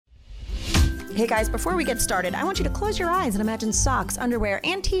Hey guys, before we get started, I want you to close your eyes and imagine socks, underwear,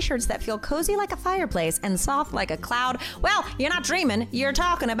 and t-shirts that feel cozy like a fireplace and soft like a cloud. Well, you're not dreaming, you're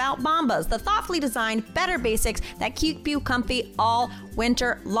talking about Bombas, the thoughtfully designed, better basics that keep you comfy all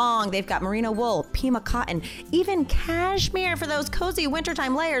winter long. They've got merino wool, Pima cotton, even cashmere for those cozy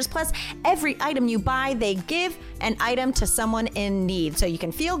wintertime layers. Plus, every item you buy, they give an item to someone in need. So you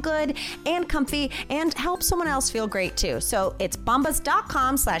can feel good and comfy and help someone else feel great too. So it's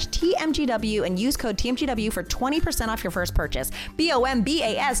bombas.com/TMGW and use code TMGW for 20% off your first purchase.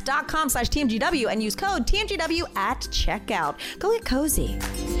 BOMBAS.com/TMGW and use code TMGW at checkout. Go get cozy.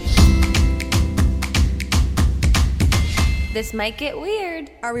 This might get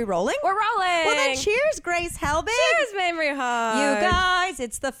weird. Are we rolling? We're rolling. Well then, cheers, Grace Helbig. Cheers, Memory Heart. You guys,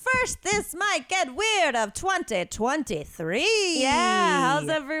 it's the first This Might Get Weird of 2023. Yeah, how's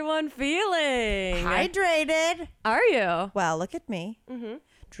everyone feeling? Hydrated. Are you? Well, look at me.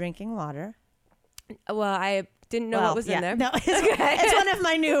 Drinking water. Well, I didn't know what was in there. No, it's one of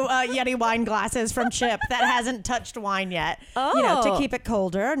my new Yeti wine glasses from Chip that hasn't touched wine yet. Oh. You know, to keep it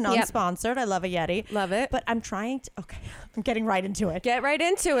colder, non-sponsored. I love a Yeti. Love it. But I'm trying to, I'm getting right into it. Get right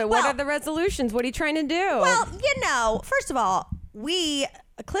into it. What are the resolutions? What are you trying to do? Well, you know, first of all, a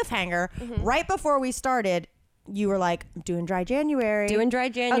cliffhanger, right before we started, you were like, doing dry January. Doing dry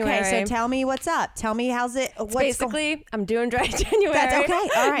January. Okay, so tell me what's up. Tell me I'm doing dry January. That's okay.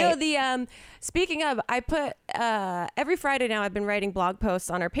 All right. No, speaking of, I put every Friday now I've been writing blog posts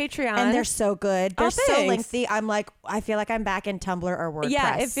on our Patreon. And they're so good. They're so thanks. lengthy. I feel like I'm back in Tumblr or WordPress.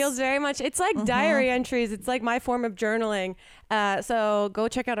 Yeah, it feels very much, it's like diary entries. It's like my form of journaling. So go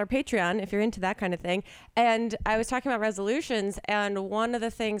check out our Patreon if you're into that kind of thing. And I was talking about resolutions, and one of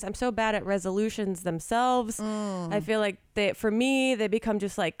the things, I'm so bad at resolutions themselves. I feel like for me, they become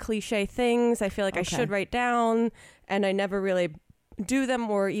just like cliche things. I feel like I should write down, and I never really do them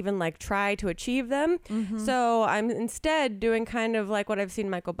or even like try to achieve them. So I'm instead doing kind of like what I've seen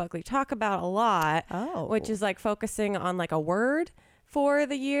Michael Buckley talk about a lot, which is like focusing on like a word for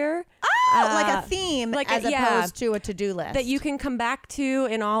the year. Like a theme, as opposed to a to-do list. That you can come back to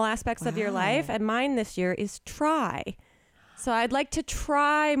in all aspects of your life. And mine this year is try. So I'd like to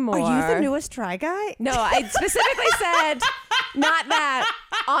try more. Are you the newest try guy? No, I specifically said not that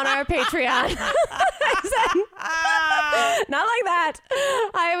on our Patreon. I said, not like that.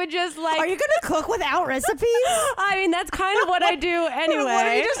 I would just like... Are you going to cook without recipes? I mean, that's kind of what I do anyway. What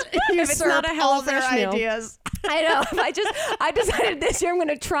if you just if it's not a HelloFresh meal. ideas? I know. I decided this year I'm going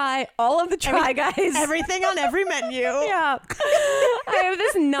to try all of the Try Guys. Everything on every menu. Yeah. I have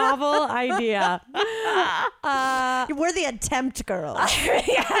this novel idea. We're the attempt girls.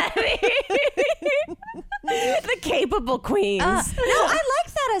 The capable queens. No, I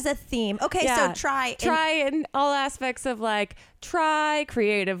like that as a theme. Okay, so try in all aspects of like try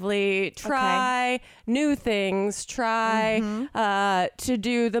creatively, try new things, try to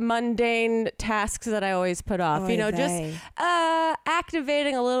do the mundane tasks that I always put off. Just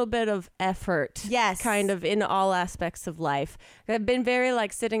activating a little bit of effort. Yes. Kind of in all aspects of life. I've been very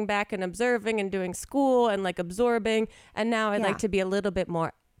like sitting back and observing and doing school and like absorbing, and now I'd like to be a little bit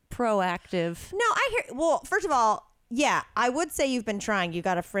more proactive. No, I hear. Well, first of all, yeah, I would say you've been trying. You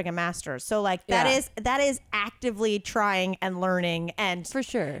got a friggin' master's, so like that is actively trying and learning and for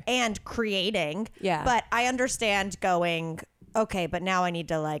sure and creating. Yeah, but I understand going. Okay, but now I need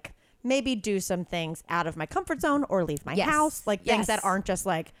to like maybe do some things out of my comfort zone or leave my house, like things that aren't just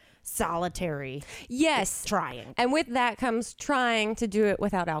like solitary. Yes, trying. And with that comes trying to do it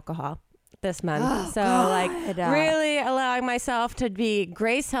without alcohol this month. Really allowing myself to be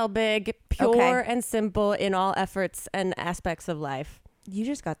Grace Helbig, pure and simple in all efforts and aspects of life. You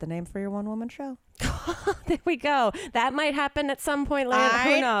just got the name for your one-woman show. There we go. That might happen at some point later.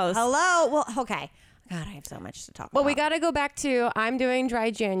 Who knows? Hello. Well, okay. God, I have so much to talk about. Well, we got to go back to I'm doing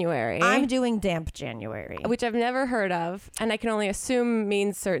dry January. I'm doing damp January. Which I've never heard of, and I can only assume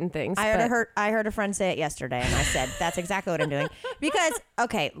means certain things. I heard a friend say it yesterday, and I said, that's exactly what I'm doing. Because,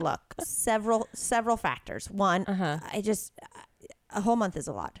 okay, look, several factors. One, a whole month is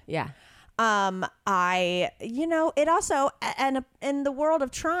a lot. Yeah. It also, and in the world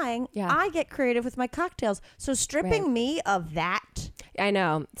of trying, I get creative with my cocktails. So stripping me of that I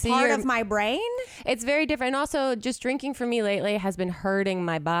know. So part of my brain, it's very different. And also just drinking for me lately has been hurting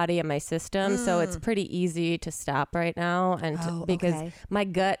my body and my system. So it's pretty easy to stop right now. And because my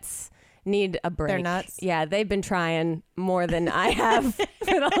guts need a break. They're nuts. Yeah. They've been trying more than I have for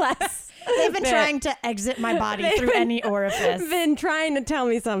the last They've been trying to exit my body through any orifice. Been trying to tell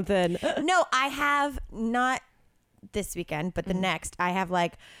me something. No, I have not this weekend, but the next. I have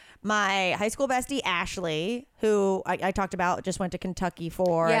like my high school bestie, Ashley, who I talked about, just went to Kentucky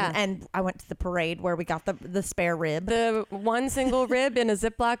for. Yeah. And I went to the parade where we got the spare rib. The one single rib in a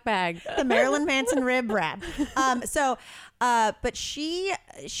Ziploc bag. The Marilyn Manson rib wrap. But she's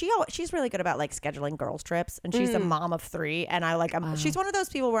really good about like scheduling girls trips, and she's a mom of 3. And she's one of those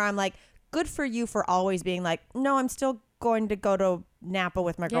people where I'm like, good for you for always being like, no, I'm still going to go to Napa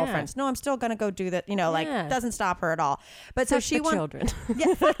with my girlfriends. No, I'm still going to go do that. Like doesn't stop her at all. But so she children.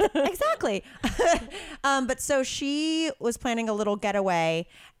 Yeah, exactly. But so she was planning a little getaway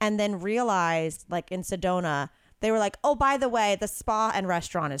and then realized like in Sedona, they were like, oh, by the way, the spa and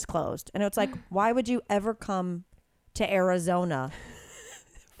restaurant is closed. And it's like, why would you ever come to Arizona?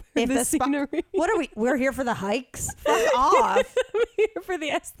 If the scenery. What are we? We're here for the hikes? Fuck off. I'm here for the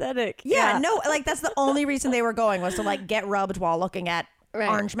aesthetic. Yeah, no, like that's the only reason they were going was to like get rubbed while looking at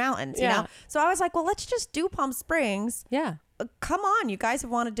Orange Mountains, you know? So I was like, well, let's just do Palm Springs. Yeah. Come on, you guys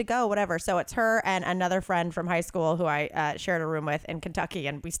have wanted to go, whatever. So it's her and another friend from high school who I shared a room with in Kentucky,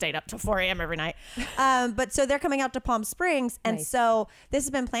 and we stayed up till 4 a.m. every night. But so they're coming out to Palm Springs, and so this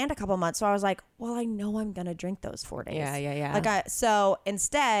has been planned a couple months. So I was like, well, I know I'm gonna drink those 4 days. Yeah. So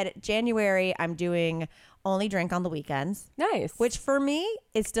instead, January, I'm doing only drink on the weekends. Nice. Which for me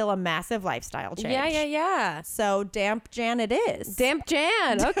is still a massive lifestyle change. Yeah. So Damp Jan it is. Damp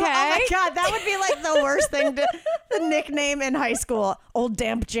Jan. Okay. Oh my God, that would be like the worst thing to the nickname in high school. Old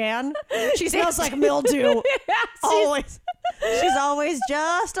Damp Jan. She smells like mildew. Always. She's always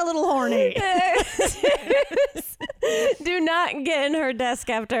just a little horny. Do not get in her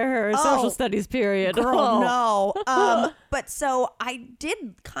desk after her social studies period. Girl, no. But so I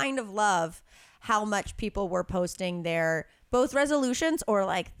did kind of love how much people were posting their both resolutions or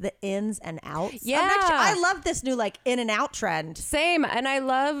like the ins and outs. Yeah. I love this new like in and out trend. Same. And I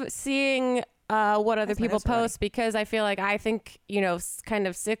love seeing what other people post because I feel like I think, kind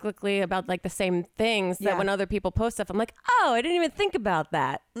of cyclically about like the same things that when other people post stuff, I'm like, oh, I didn't even think about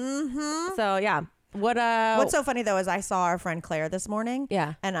that. Mm-hmm. So yeah. What's so funny though is I saw our friend Claire this morning.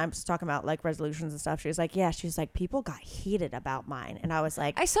 Yeah. And I'm just talking about like resolutions and stuff. She was like, people got heated about mine. And I was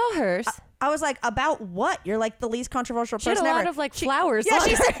like, I saw hers. I was like, about what? You're like the least controversial person ever. She had a lot of like flowers. Yeah,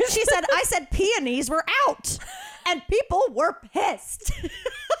 she said, I said peonies were out. And people were pissed.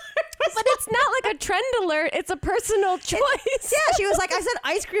 But it's not like a trend alert. It's a personal choice. Yeah, she was like, I said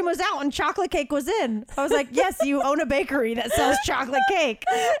ice cream was out and chocolate cake was in. I was like, yes, you own a bakery that sells chocolate cake.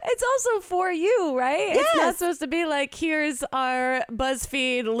 It's also for you, right? Yes. It's not supposed to be like, here's our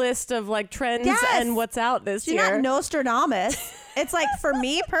BuzzFeed list of like trends and what's out this year. You're not Nostradamus. It's like, for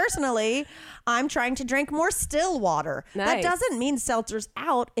me personally, I'm trying to drink more still water. Nice. That doesn't mean seltzer's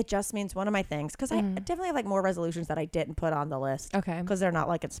out. It just means one of my things. Because I definitely have like more resolutions that I didn't put on the list. Okay. Because they're not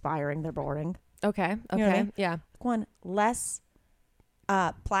like inspiring. They're boring. Okay. You know what I mean? Yeah. One, less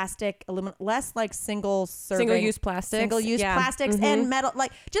plastic, aluminum, less like single-use plastics. Single-use plastics and metal.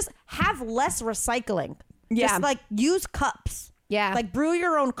 Like just have less recycling. Yeah. Just like use cups. Yeah. Like brew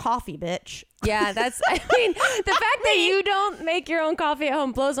your own coffee, bitch. Yeah, the fact that you don't make your own coffee at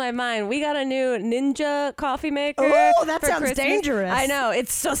home blows my mind. We got a new Ninja coffee maker. Oh, that for sounds Christmas. dangerous. I know,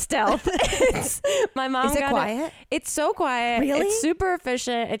 it's so stealth. My mom Is it got quiet? it. It's so quiet. Really? It's super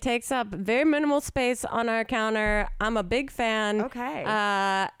efficient. It takes up very minimal space on our counter. I'm a big fan. Okay.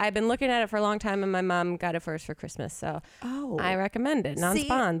 I've been looking at it for a long time, and my mom got it for us for Christmas, so I recommend it.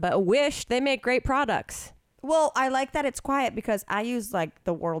 Non-spawn, but Wish, they make great products. Well, I like that it's quiet because I use like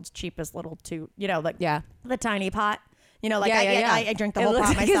the world's cheapest little the tiny pot. I drink the whole pot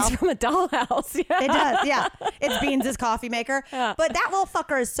like myself. It's from a dollhouse. Yeah. It does, yeah. It's Beans' coffee maker. Yeah. But that little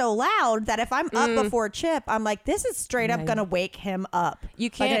fucker is so loud that if I'm up before Chip, I'm like, this is straight up gonna wake him up. You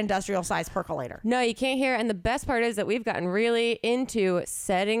like can't- an industrial size percolator. No, you can't hear. And the best part is that we've gotten really into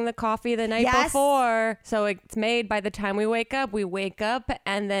setting the coffee the night before. So it's made by the time we wake up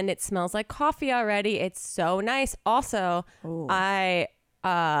and then it smells like coffee already. It's so nice. Also,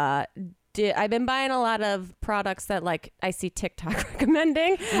 I've been buying a lot of products that like I see TikTok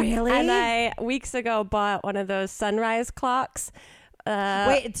recommending. Really? And I weeks ago bought one of those sunrise clocks.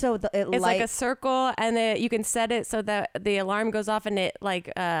 Wait, so It's like a circle, and you can set it so that the alarm goes off, and it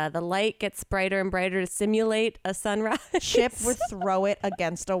like the light gets brighter and brighter to simulate a sunrise. Chip would throw it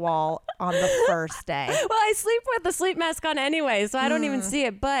against a wall on the first day. Well, I sleep with the sleep mask on anyway, so I don't even see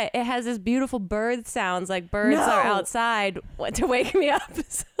it. But it has this beautiful bird sounds, like birds are outside to wake me up.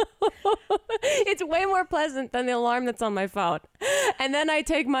 So it's way more pleasant than the alarm that's on my phone. And then I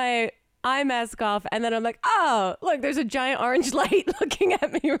take my eye mask off, and then I'm like, oh, look, there's a giant orange light looking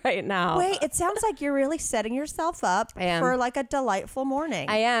at me right now. Wait, it sounds like you're really setting yourself up I am. for like a delightful morning.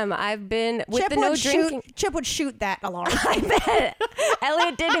 I am. I've been with Chip the no would drinking. Chip would shoot that alarm. I bet.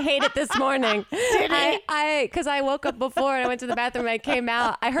 Elliot did hate it this morning. Did he? Because I woke up before and I went to the bathroom and I came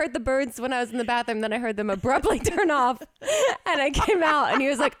out. I heard the birds when I was in the bathroom, then I heard them abruptly turn off. And I came out and he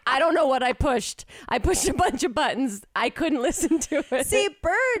was like, I don't know what I pushed. I pushed a bunch of buttons. I couldn't listen to it. See,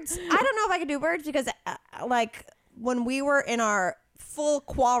 birds, I don't know if I could do birds because like when we were in our full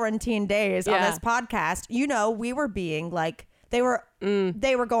quarantine days on Yeah. this podcast, you know, we were being like, they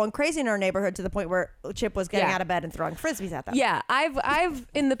were going crazy in our neighborhood to the point where Chip was getting Yeah. out of bed and throwing frisbees at them. Yeah, I've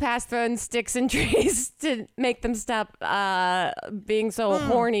in the past thrown sticks and trees to make them stop being so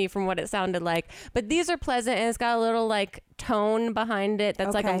horny from what it sounded like. But these are pleasant and it's got a little like tone behind it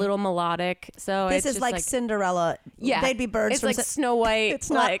that's like a Okay. little melodic. So This it's is just like Cinderella. yeah, They'd be birds It's from like Snow White. It's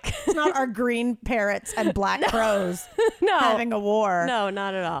not. like It's not our green parrots and black crows no, having a war. no,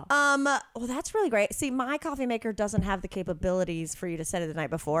 not at all. Well, that's really great. See, my coffee maker doesn't have the capabilities for you to set it the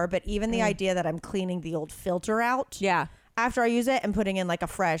night before, but even the idea that I'm cleaning the old filter out Yeah. after I use it and putting in like a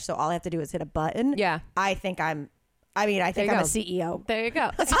fresh, so all I have to do is hit a button. Yeah. I think I'm a you CEO. There you go.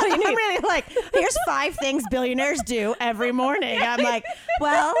 That's all you I'm need. really like, here's 5 things billionaires do every morning. I'm like,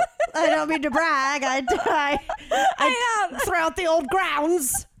 well, I don't mean to brag. I throw out the old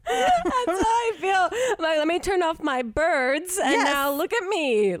grounds. That's how I feel. Like, let me turn off my birds, and Yes. now look at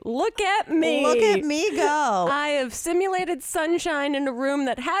me. Look at me. Look at me go. I have simulated sunshine in a room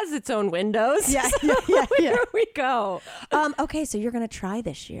that has its own windows. Yeah, So yeah. Here we go. Okay, so you're gonna try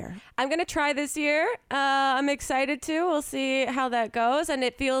this year. I'm gonna try this year. I'm excited to. We'll see how that goes, and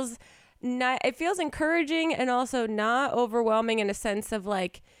it feels encouraging and also not overwhelming in a sense of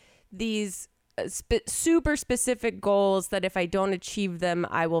like these super specific goals that if I don't achieve them,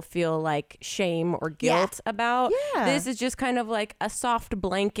 I will feel like shame or guilt about. Yeah. This is just kind of like a soft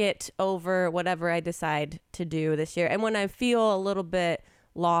blanket over whatever I decide to do this year. And when I feel a little bit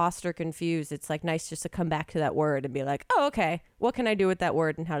lost or confused, it's like nice just to come back to that word and be like, oh, okay, what can I do with that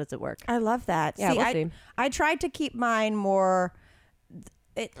word and how does it work? I love that. Yeah, we'll see. I tried to keep mine more.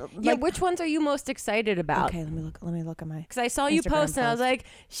 Yeah, which ones are you most excited about? Okay, let me look at my. Because I saw you Instagram post and I was post. like,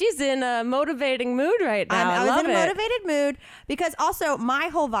 she's in a motivating mood right now. I I was love in a it. motivated mood because also my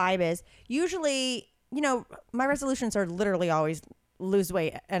whole vibe is usually, you know, my resolutions are literally always lose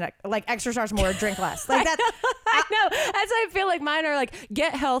weight and like exercise more, drink less. Like that. I know. That's why I feel like mine are like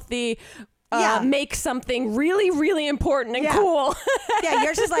get healthy, Yeah. make something really, really important and Yeah. cool. Yeah,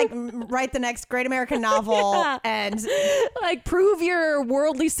 yours is like write the next great American novel Yeah. and Like prove your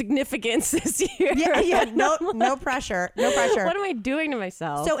worldly significance this year. yeah, no pressure, no pressure. What am I doing to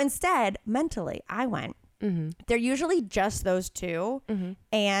myself? So instead, mentally, I went. They're usually just those two,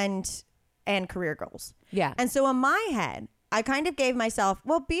 and career goals. yeah. And so in my head, I kind of gave myself,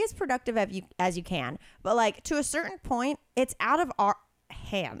 well, be as productive as you can, but like to a certain point, it's out of our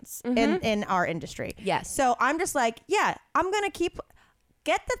hands in our industry. Yes. So I'm just like, yeah, I'm gonna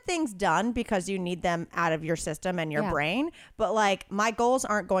get the things done because you need them out of your system and your Yeah. brain. But like my goals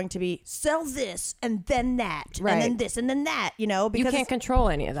aren't going to be sell this and then that Right. and then this and then that, you know, you because can't control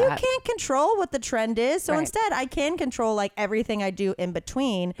any of you that. can't control what the trend is. So Right. instead I can control like everything I do in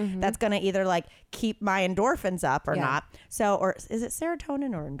between that's going to either like keep my endorphins up or Yeah. not. So, or is it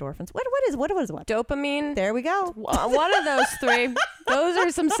serotonin or endorphins? What is what? Dopamine. There we go. One of those three. Those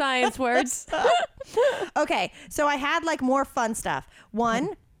are some science words. Okay. So I had like more fun stuff.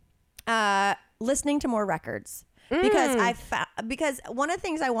 One, listening to more records. Because because one of the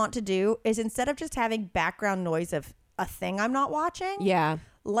things I want to do is instead of just having background noise of a thing I'm not watching, Yeah.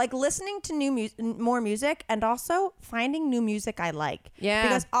 like listening to more music and also finding new music I like. Yeah.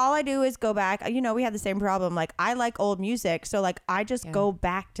 Because all I do is go back. You know, we have the same problem. Like I like old music. So like I just go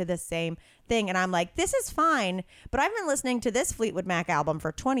back to the same thing and I'm like, this is fine. But I've been listening to this Fleetwood Mac album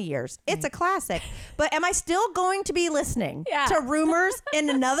for 20 years. It's a classic. But am I still going to be listening to Rumors in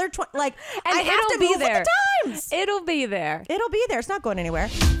another 20? Like And I have it'll to be move there. with the times. It'll be there. It'll be there. It's not going anywhere.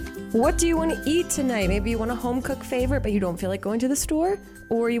 What do you want to eat tonight? Maybe you want a home cooked favorite, but you don't feel like going to the store?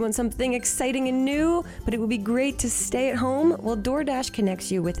 Or you want something exciting and new, but it would be great to stay at home? Well, DoorDash connects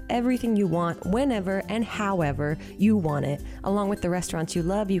you with everything you want, whenever and however you want it. Along with the restaurants you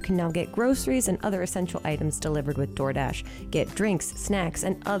love, you can now get groceries and other essential items delivered with DoorDash. Get drinks, snacks,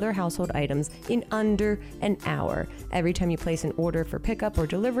 and other household items in under an hour. Every time you place an order for pickup or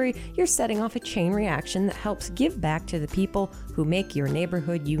delivery, you're setting off a chain reaction that helps give back to the people who make your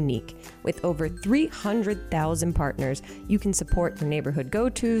neighborhood unique. With over 300,000 partners, you can support your neighborhood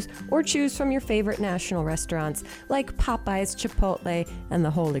go-tos or choose from your favorite national restaurants like Popeyes, Chipotle, and the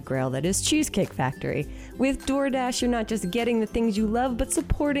holy grail that is Cheesecake Factory. With DoorDash, you're not just getting the things you love, but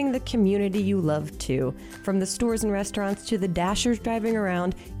supporting the community you love too. From the stores and restaurants to the Dashers driving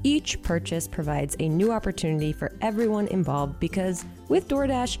around, each purchase provides a new opportunity for everyone involved because with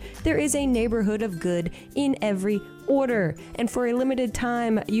DoorDash, there is a neighborhood of good in every order. And for a limited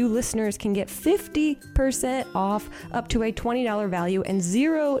time, you listeners can get 50% off up to a $20 value and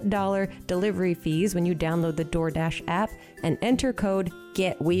 $0 delivery fees when you download the DoorDash app and enter code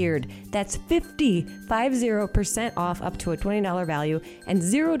GETWEIRD. That's 50% off up to a $20 value and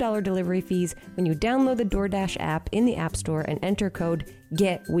 $0 delivery fees when you download the DoorDash app in the App Store and enter code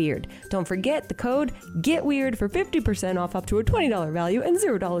GETWEIRD. Don't forget the code GETWEIRD for 50% off up to a $20 value and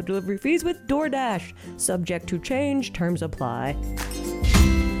 $0 delivery fees with DoorDash. Subject to change, terms apply.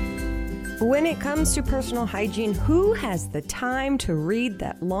 When it comes to personal hygiene, who has the time to read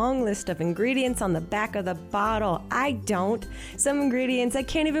that long list of ingredients on the back of the bottle? I don't. Some ingredients I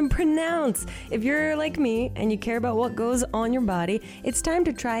can't even pronounce. If you're like me and you care about what goes on your body, it's time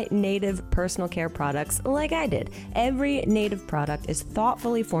to try Native personal care products like I did. Every Native product is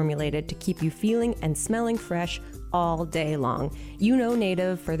thoughtfully formulated to keep you feeling and smelling fresh all day long. You know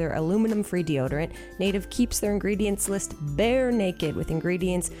Native for their aluminum-free deodorant. Native keeps their ingredients list bare naked with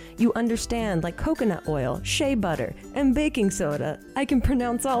ingredients you understand like coconut oil, shea butter, and baking soda. I can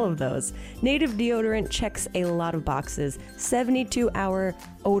pronounce all of those. Native deodorant checks a lot of boxes. 72-hour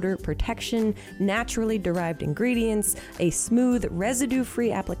odor protection, naturally derived ingredients, a smooth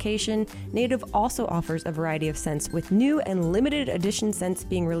residue-free application. Native also offers a variety of scents with new and limited edition scents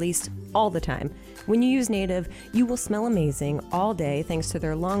being released all the time. When you use Native, you will smell amazing all day thanks to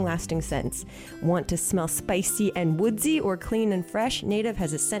their long-lasting scents. Want to smell spicy and woodsy or clean and fresh? Native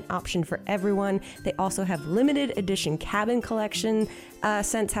has a scent option for everyone. They also have limited edition cabin collection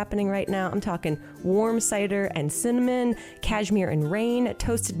scents happening right now. I'm talking warm cider and cinnamon, cashmere and rain,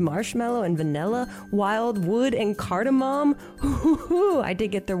 toasted marshmallow and vanilla, wild wood and cardamom. I did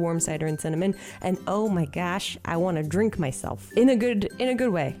get their warm cider and cinnamon, and oh my gosh, I want to drink myself in a good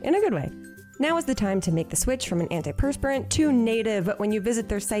way. Now is the time to make the switch from an antiperspirant to Native. When you visit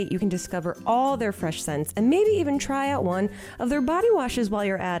their site, you can discover all their fresh scents and maybe even try out one of their body washes while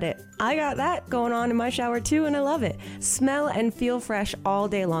you're at it. I got that going on in my shower too, and I love it. Smell and feel fresh all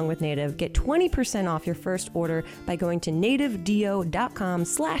day long with Native. Get 20% off your first order by going to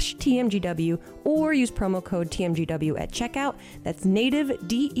nativedeo.com/TMGW or use promo code TMGW at checkout. That's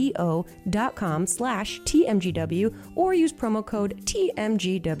nativedeo.com/TMGW or use promo code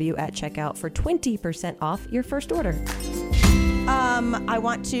TMGW at checkout for 20% off your first order. I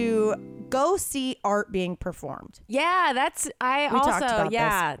want to go see art being performed. Yeah, We talked about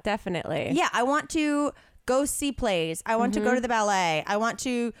this. Definitely. Yeah, I want to go see plays. I want to go to the ballet. I want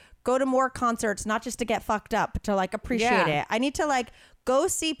to go to more concerts, not just to get fucked up, but to like appreciate it. I need to like go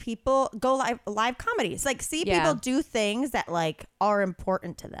see people, go live comedies, like see people do things that like are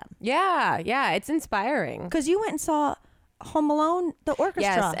important to them. Yeah, it's inspiring. Because you went and saw Home Alone, the orchestra.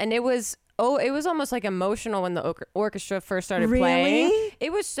 Yes, and it was almost like emotional when the orchestra first started Really? playing.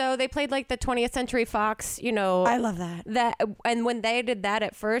 It was they played like the 20th Century Fox, I love that. And when they did that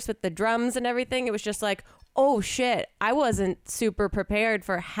at first with the drums and everything, it was just like, oh shit, I wasn't super prepared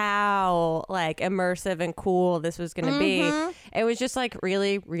for how like immersive and cool this was going to be. It was just like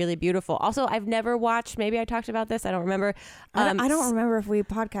really, really beautiful. Also, I've never watched, maybe I talked about this, I don't remember. I don't remember if we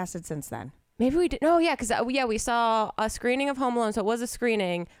podcasted since then. Maybe we did. No, yeah, because we saw a screening of Home Alone. So it was a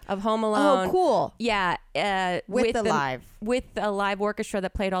screening of Home Alone. Oh, cool. Yeah. With a live orchestra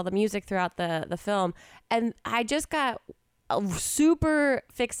that played all the music throughout the film. And I just got super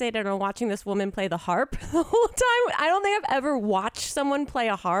fixated on watching this woman play the harp the whole time. I don't think I've ever watched someone play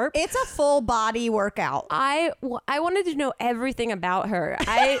a harp. It's a full body workout. I wanted to know everything about her.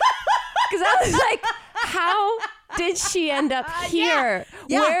 Because I was like, how did she end up here?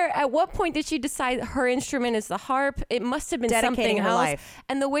 Yeah. At what point did she decide her instrument is the harp? It must have been Dedicating something her else. life.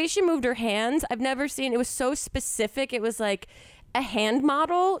 And the way she moved her hands, I've never seen. It was so specific. It was like a hand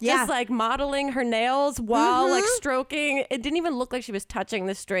model, just like modeling her nails while like stroking. It didn't even look like she was touching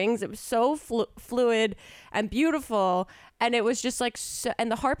the strings. It was so fluid and beautiful. And it was just like,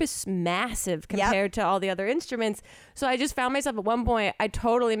 and the harp is massive compared to all the other instruments. So I just found myself at one point, I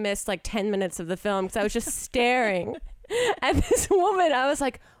totally missed like 10 minutes of the film because I was just staring at this woman. I was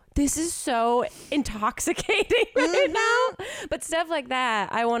like, this is so intoxicating right now. But stuff like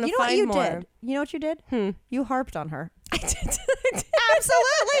that, I want to find more. You know what you did? You harped on her. I did.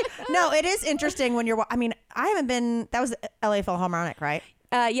 Absolutely. No, it is interesting when you're. I mean, I haven't been. That was LA Philharmonic, right?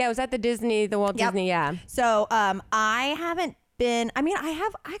 Yeah, it was at the Walt Disney. Yeah. So I haven't been. I mean, I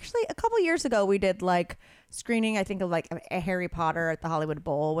have actually a couple years ago. We did like screening. I think of like a Harry Potter at the Hollywood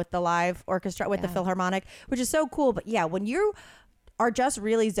Bowl with the live orchestra with the Philharmonic, which is so cool. But yeah, when you are just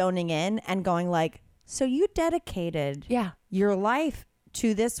really zoning in and going like, so you dedicated your life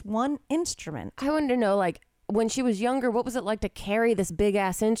to this one instrument. I wanted to know, like, when she was younger, what was it like to carry this big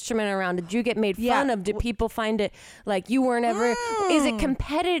ass instrument around? Did you get made fun of? Did people find it like you weren't ever? Is it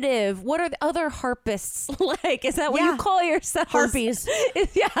competitive? What are the other harpists like? Is that what you call yourself? Harpies.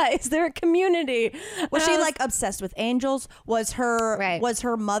 Is there a community? Was she like obsessed with angels? Was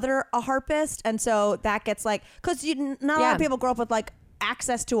her mother a harpist? And so that gets like, because not a lot of people grow up with like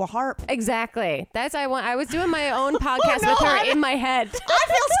access to a harp. Exactly. That's I was doing my own podcast with her in my head. I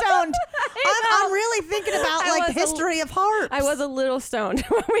feel stoned. I'm really thinking about like the history of harps. I was a little stoned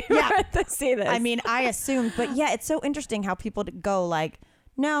when we went to see this. I mean, I assumed, but yeah, it's so interesting how people go like,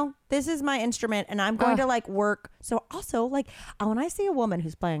 no, this is my instrument and I'm going to like work. So also like when I see a woman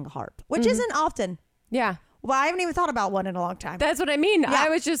who's playing a harp, which isn't often. Yeah. Well, I haven't even thought about one in a long time. That's what I mean. Yeah. I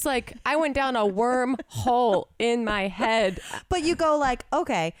was just like, I went down a wormhole in my head. But you go like,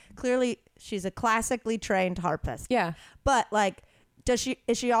 okay, clearly she's a classically trained harpist. Yeah. But like,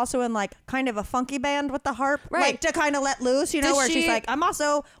 is she also in like kind of a funky band with the harp? Right. Like to kind of let loose, you know, where she's like,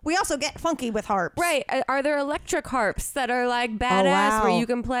 we also get funky with harps. Right. Are there electric harps that are like badass where you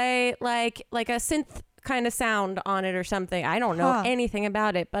can play like a synth kind of sound on it or something? I don't know anything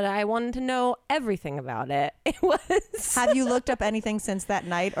about it, but I wanted to know everything about it. It was. Have you looked up anything since that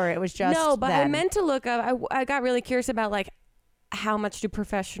night, or it was just no? But then? I meant to look up. I got really curious about like how much do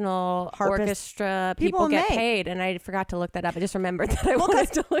professional orchestra people get paid, and I forgot to look that up. I just remembered that I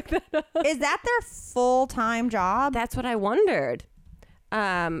wanted to look that up. Is that their full-time job? That's what I wondered.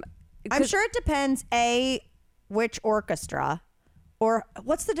 I'm sure it depends. Which orchestra. Or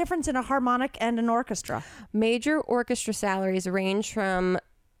what's the difference in a harmonic and an orchestra? Major orchestra salaries range by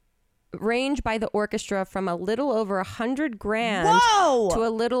the orchestra from a little over $100,000 to a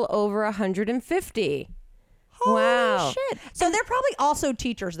little over $150,000. Holy shit. So they're probably also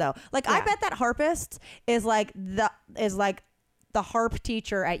teachers though. Like I bet that harpist is like the harp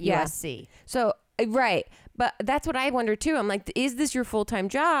teacher at USC. So right. But that's what I wonder too. I'm like, is this your full-time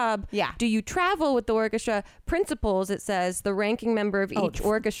job? Yeah. Do you travel with the orchestra? Principals, it says, the ranking member of each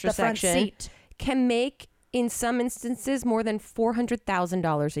orchestra section can make, in some instances, more than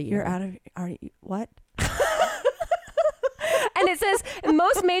 $400,000 a year. What? And it says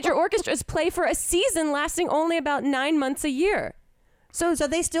most major orchestras play for a season lasting only about 9 months a year. So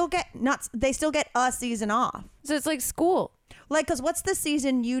they still get a season off. So it's like school. Like, because what's the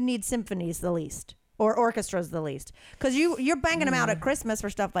season you need symphonies the least? Or orchestras the least, because you're banging them out at Christmas for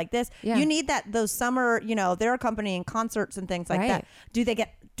stuff like this. Yeah. You need those summer, they're accompanying concerts and things like that. Do they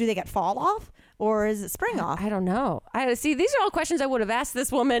get fall off, or is it spring off? I don't know. I see. These are all questions I would have asked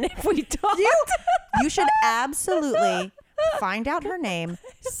this woman if we talked. You should absolutely find out her name,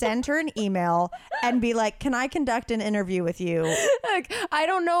 send her an email, and be like, can I conduct an interview with you? Like, I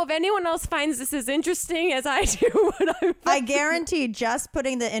don't know if anyone else finds this as interesting as I do. I guarantee just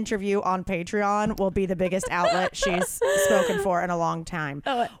putting the interview on Patreon will be the biggest outlet she's spoken for in a long time.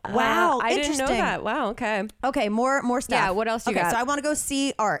 Wow. I interesting. didn't know that. Wow. Okay. Okay. More stuff. Yeah. What else you got? So I want to go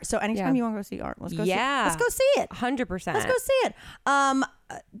see art. So anytime you want to go see art, let's go see it. 100%. Let's go see it.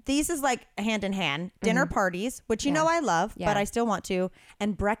 These is like hand in hand. Dinner parties, which you know I love, but I still want to,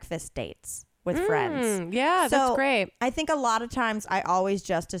 and breakfast dates with friends. Yeah, so that's great. I think a lot of times I always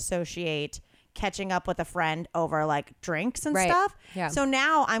just associate catching up with a friend over like drinks and stuff. Yeah. So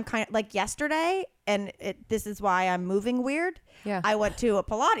now I'm kind of like yesterday, and this is why I'm moving weird. Yeah. I went to a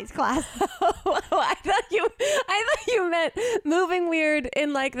Pilates class. I thought you meant moving weird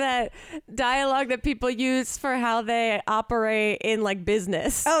in like that dialogue that people use for how they operate in like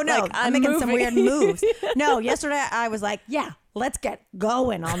business. Oh no, like, I'm making some weird moves. No, yesterday I was like, yeah, let's get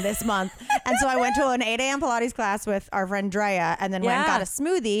going on this month. And so I went to an 8 a.m. Pilates class with our friend Drea, and then went and got a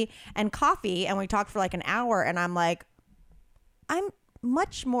smoothie and coffee, and we talked for like an hour, and I'm like, I'm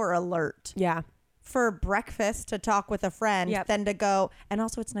much more alert. Yeah. For breakfast to talk with a friend than to go. And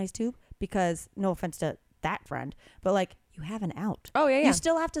also it's nice too, because no offense to that friend, but like you have an out. Oh yeah. You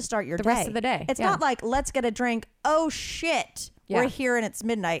still have to start your the day. rest of the day. It's not like, let's get a drink. Oh shit. We're here and it's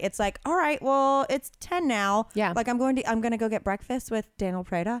midnight. It's like, all right, well, it's 10 now. Yeah. Like I'm going to go get breakfast with Daniel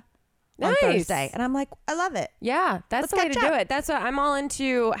Prada on Thursday. And I'm like, I love it. Yeah. That's the way to do it. That's what I'm all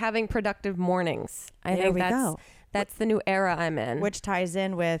into, having productive mornings. I think that's the new era I'm in. Which ties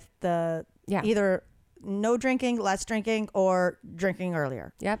in with either no drinking, less drinking, or drinking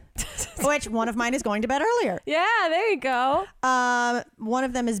earlier. Yep. Which one of mine is going to bed earlier. Yeah, there you go. One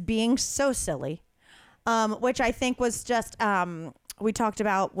of them is being so silly, which I think was just we talked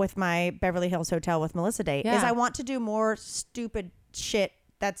about with my Beverly Hills Hotel with Melissa date. Yeah. Is I want to do more stupid shit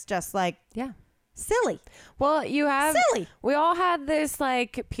that's just like Yeah. silly. Well, you have Silly. We all had this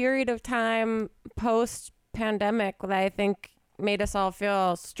like period of time post pandemic that I think made us all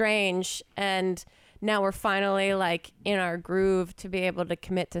feel strange, and now we're finally like in our groove to be able to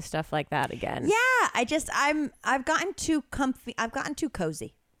commit to stuff like that again. Yeah, I've gotten too comfy. I've gotten too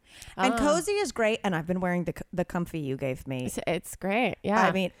cozy. And cozy is great, and I've been wearing the comfy you gave me. It's great. Yeah.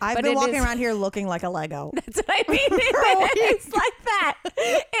 I mean, I've been walking around here looking like a Lego. That's what I mean. It's like that.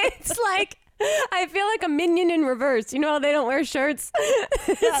 It's like I feel like a minion in reverse. You know how they don't wear shirts?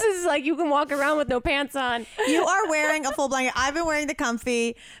 This is like you can walk around with no pants on. You are wearing a full blanket. I've been wearing the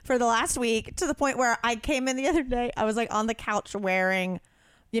comfy for the last week, to the point where I came in the other day. I was like on the couch wearing,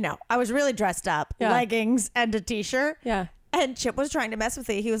 I was really dressed up, leggings and a t-shirt. Yeah. And Chip was trying to mess with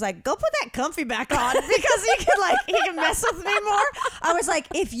me. He was like, "Go put that comfy back on," because he can mess with me more. I was like,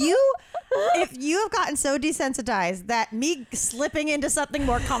 if you have gotten so desensitized that me slipping into something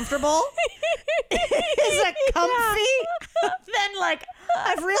more comfortable is a comfy, then like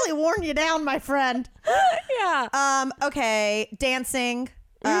I've really worn you down, my friend. Yeah. Okay, dancing,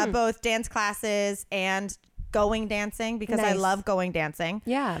 both dance classes and going dancing, because I Nice. love going dancing.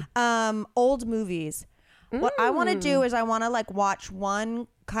 Yeah. Old movies. What I want to do is I want to like watch one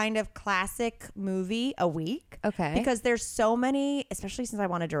kind of classic movie a week. Okay. Because there's so many, especially since I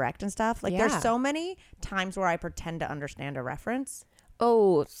want to direct and stuff, like Yeah. there's so many times where I pretend to understand a reference.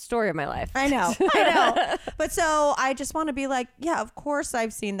 Oh, story of my life. I know. But so I just want to be like, yeah, of course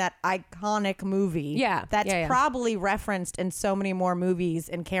I've seen that iconic movie. Yeah. That's Yeah. probably referenced in so many more movies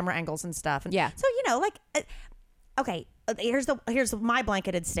and camera angles and stuff. And Yeah. so, okay, here's my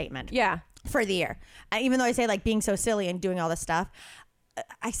blanketed statement. Yeah. For the year. Even though I say like being so silly and doing all this stuff,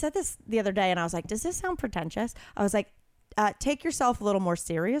 I said this the other day and I was like, does this sound pretentious? I was like, take yourself a little more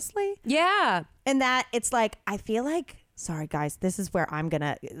seriously. Yeah. And that it's like, I feel like, sorry guys, this is where I'm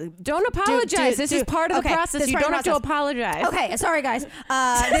gonna Don't apologize. This is part of the process. this is You part of don't have the to process. apologize. Okay, sorry guys. This is so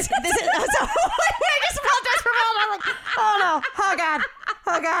I just apologize for I'm like, oh no,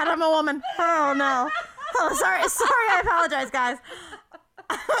 oh god, I'm a woman. Oh no. Oh sorry, I apologize, guys.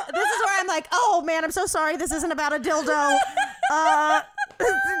 This is where I'm like, oh man, I'm so sorry. This isn't about a dildo.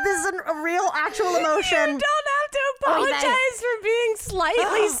 This is a real, actual emotion. You don't have to apologize for being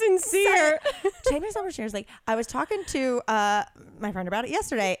slightly sincere. Take myself more seriously. I was talking to my friend about it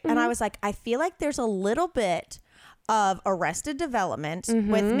yesterday, and I was like, I feel like there's a little bit of Arrested Development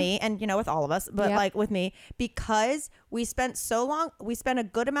with me, and with all of us, but like with me, because we spent a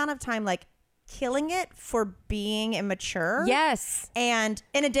good amount of time like killing it for being immature. Yes. And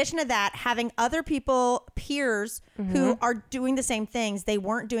in addition to that, having other peers who are doing the same things, they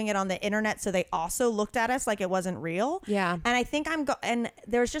weren't doing it on the internet, so they also looked at us like it wasn't real. Yeah. And I think and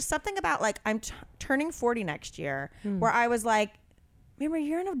there's just something about like I'm turning 40 next year where I was like, remember,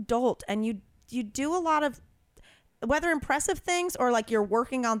 you're an adult and you do a lot of, whether impressive things or like you're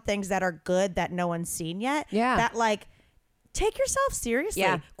working on things that are good that no one's seen yet. Yeah. That like, take yourself seriously.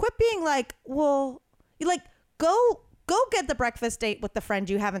 Yeah. Quit being like, well, you like go get the breakfast date with the friend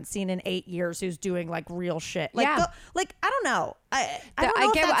you haven't seen in 8 years who's doing like real shit. Like, Yeah. I don't know. I don't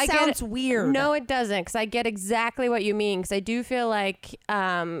know if that sounds weird. No, it doesn't, because I get exactly what you mean, because I do feel like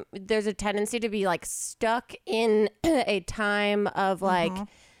there's a tendency to be like stuck in a time of like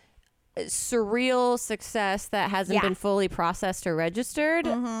surreal success that hasn't been fully processed or registered,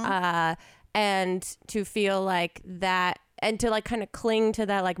 and to feel like that, and to like kind of cling to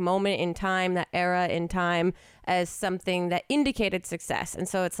that like moment in time, that era in time, as something that indicated success. And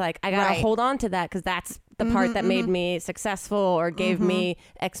so it's like, I gotta hold on to that because that's the part that made me successful or gave me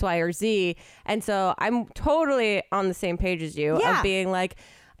X, Y, or Z. And so I'm totally on the same page as you of being like,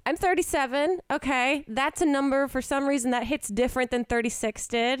 I'm 37. Okay. That's a number for some reason that hits different than 36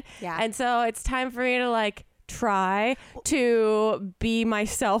 did. Yeah. And so it's time for me to like try to be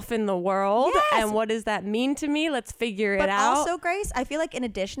myself in the world. Yes. And what does that mean to me? Let's figure it out. But also, Grace, I feel like in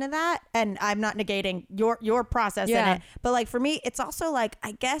addition to that, and I'm not negating your process in it, but like for me, it's also like,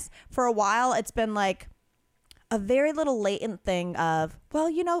 I guess for a while it's been like a very little latent thing of,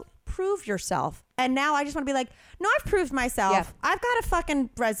 well, prove yourself. And now I just want to be like, no, I've proved myself. Yeah. I've got a fucking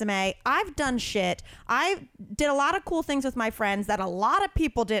resume. I've done shit. I did a lot of cool things with my friends that a lot of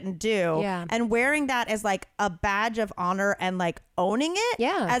people didn't do. Yeah. And wearing that as like a badge of honor and like owning it.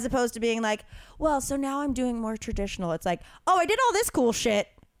 Yeah. As opposed to being like, well, so now I'm doing more traditional. It's like, oh, I did all this cool shit.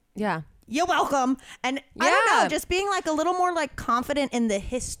 Yeah. you're welcome. And I don't Yeah. know, just being like a little more like confident in the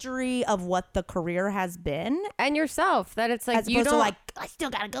history of what the career has been, And yourself, that it's like as you opposed don't to like, I still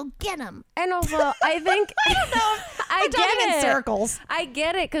gotta go get him. and also I think I don't know. I I'm talking get in it. circles. I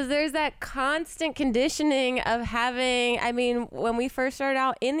get it, because there's that constant conditioning of having, I mean, when we first started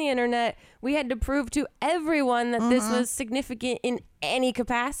out in the internet, we had to prove to everyone that this was significant in any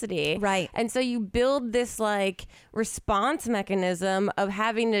capacity. Right. And so you build this like response mechanism of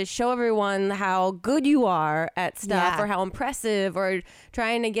having to show everyone how good you are at stuff Yeah. or how impressive, or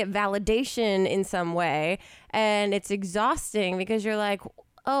trying to get validation in some way. And it's exhausting because you're like,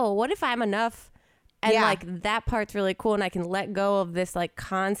 oh, what if I'm enough? And Yeah. like that part's really cool, and I can let go of this like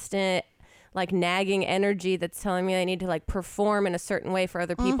constant like nagging energy that's telling me I need to like perform in a certain way for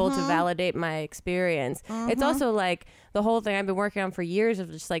other people to validate my experience. It's also like the whole thing I've been working on for years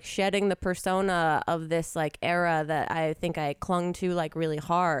of just like shedding the persona of this like era that I think I clung to like really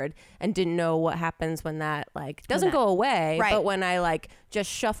hard and didn't know what happens when that like doesn't go away, Right. but when I like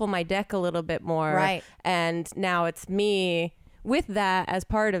just shuffle my deck a little bit more. Right. And now it's me with that as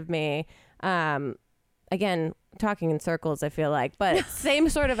part of me. Again, talking in circles, I feel like, but same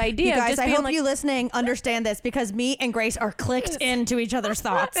sort of idea. You of guys, just I being hope like, you listening understand this, because me and Grace are clicked into each other's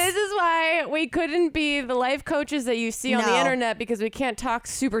thoughts. this is why we couldn't be the life coaches that you see on the No. internet, because we can't talk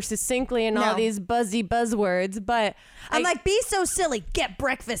super succinctly and all No. these buzzy buzzwords. But I'm like, be so silly. Get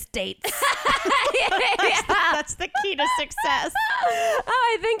breakfast dates. That's the key to success.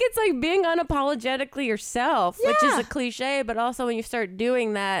 I think it's like being unapologetically yourself, which is Yeah. a cliche, but also when you start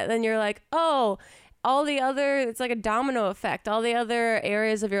doing that, then you're like, oh, all the other, it's like a domino effect. All the other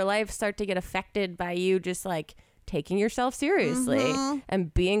areas of your life start to get affected by you just like taking yourself seriously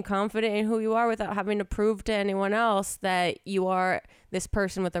and being confident in who you are without having to prove to anyone else that you are this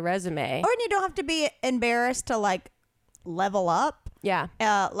person with a resume. Or you don't have to be embarrassed to like level up. Yeah.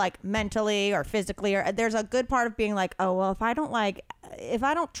 Like mentally or physically, or there's a good part of being like, oh, well, if I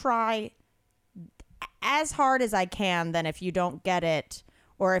don't try as hard as I can, then if you don't get it,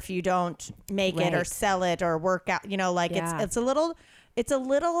 or if you don't make it or Right. sell it or work out, like Yeah. it's a little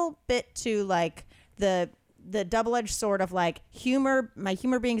bit to like the double-edged sword of like my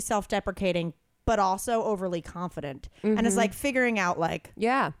humor being self-deprecating, but also overly confident. And it's like figuring out like,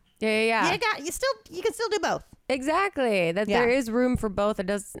 Yeah. you can still do both. Exactly. That Yeah. there is room for both. It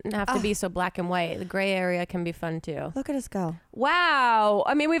doesn't have to be so black and white. The gray area can be fun too. Look at us go. Wow.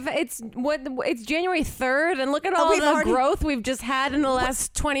 I mean, it's January 3rd, and look at all we've the already- growth we've just had in the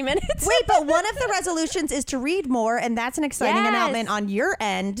last 20 minutes. Wait, but one of the resolutions is to read more, and that's an exciting Yes. announcement on your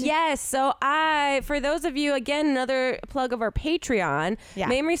end. Yes. So for those of you, again, another plug of our Patreon. Yeah.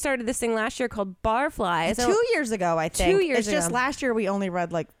 Mamrie started this thing last year called Barfly. So 2 years ago, I think. 2 years it's just ago. last year we only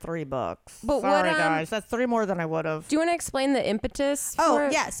read like 3 books. But Sorry, what, guys. That's 3 more than I would have. do you want to explain the impetus? Oh, for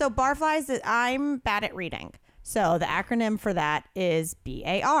it? yeah. So Barflies, I'm bad at reading. So the acronym for that is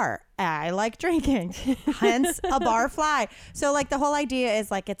BAR. I like drinking, hence a barfly. So like the whole idea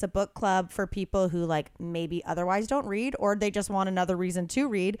is like it's a book club for people who like maybe otherwise don't read, or they just want another reason to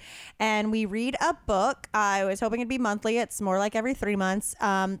read. And we read a book. I was hoping it'd be monthly. It's more like every 3 months.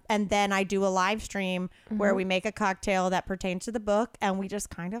 And then I do a live stream where we make a cocktail that pertains to the book, and we just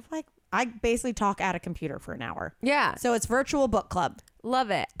kind of like, I basically talk at a computer for an hour. Yeah. So it's virtual book club. Love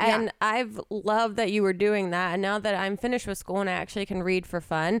it. Yeah. And I've loved that you were doing that. And now that I'm finished with school and I actually can read for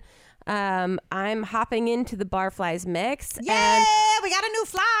fun, I'm hopping into the Barflies mix. Yeah, we got a new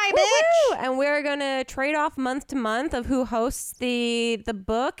fly, Woo-hoo! bitch. And we're gonna trade off month to month of who hosts the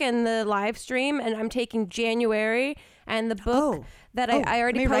book and the live stream. And I'm taking January, and the book that I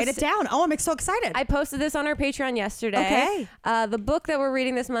already let me write it posted. down. Oh, I'm so excited. I posted this on our Patreon yesterday. Okay. The book that we're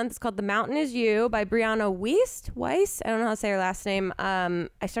reading this month is called The Mountain Is You by Brianna Weiss. I don't know how to say her last name. I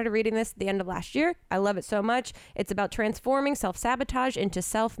started reading this at the end of last year. I love it so much. It's about transforming self-sabotage into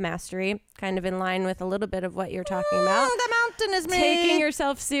self-mastery, kind of in line with a little bit of what you're talking about. The mountain is me. Taking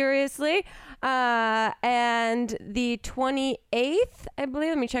yourself seriously. And the 28th, I believe,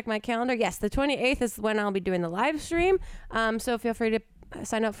 let me check my calendar. Yes, the 28th is when I'll be doing the live stream. So feel free to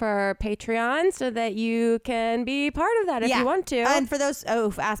sign up for our Patreon so that you can be part of that if you want to. And for those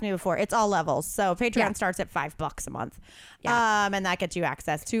who've asked me before, it's all levels. So Patreon Yeah. starts at $5 a month. Yeah. And that gets you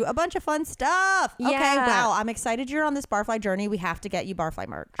access to a bunch of fun stuff. Okay, Yeah. wow. I'm excited you're on this Barfly journey. We have to get you Barfly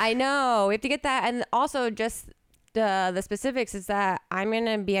merch. I know. We have to get that. And also just the specifics is that I'm going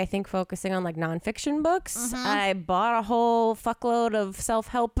to be, I think, focusing on like nonfiction books. Mm-hmm. I bought a whole fuckload of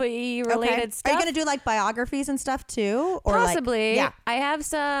self-helpy related stuff. Are you going to do like biographies and stuff too? Or Possibly. Like, yeah. I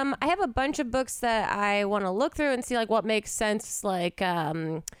have a bunch of books that I want to look through and see like what makes sense, like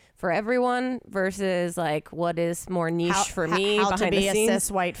for everyone versus like what is more niche for me how behind to be the a scenes.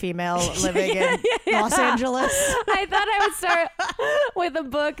 cis white female living in Los Angeles. I thought I would start with a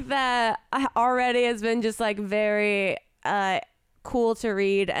book that already has been just like very cool to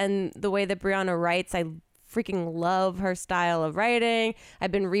read, and the way that Brianna writes, I freaking love her style of writing.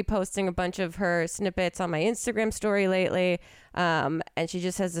 I've been reposting a bunch of her snippets on my Instagram story lately. And she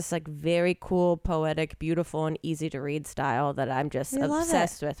just has this like very cool, poetic, beautiful, and easy to read style that I'm just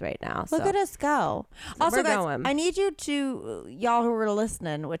obsessed with right now. Look at us go. Also, we're guys, going. I need you to, y'all who are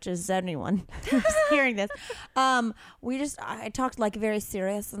listening, which is anyone who's hearing this. I talked like very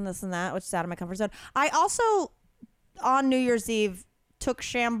serious and this and that, which is out of my comfort zone. I also, on New Year's Eve, took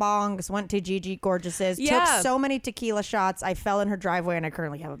shambongs, went to Gigi Gorgeous's, took so many tequila shots, I fell in her driveway, and I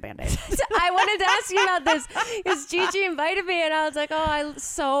currently have a Band-Aid. I wanted to ask you about this because Gigi invited me, and I was like,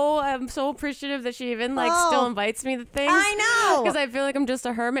 oh, I'm so appreciative that she even like still invites me to things. I know. Because I feel like I'm just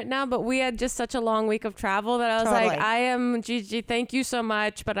a hermit now, but we had just such a long week of travel that I was like, I am Gigi, thank you so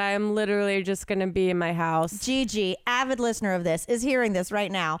much, but I am literally just going to be in my house. Gigi, avid listener of this, is hearing this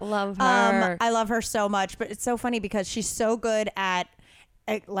right now. Love her. I love her so much, but it's so funny because she's so good at,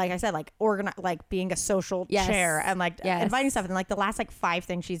 like I said, like like being a social chair and like inviting stuff. And like the last like 5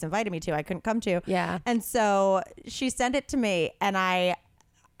 things she's invited me to, I couldn't come to. Yeah. And so she sent it to me, and I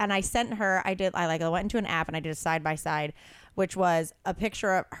sent her. I went into an app and I did a side by side, which was a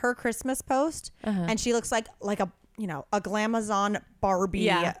picture of her Christmas post, and she looks like a glamazon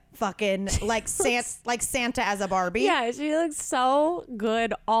Barbie, fucking like Santa as a Barbie. Yeah, she looks so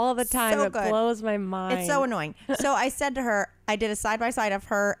good all the time. So it good. blows my mind. It's so annoying. So I said to her, I did a side by side of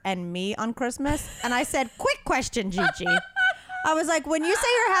her and me on Christmas, and I said, quick question, Gigi. I was like, when you say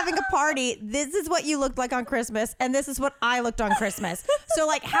you're having a party, this is what you looked like on Christmas, and this is what I looked on Christmas. So,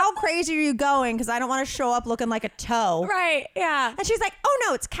 like, how crazy are you going? Because I don't want to show up looking like a toe. Right, yeah. And she's like, oh,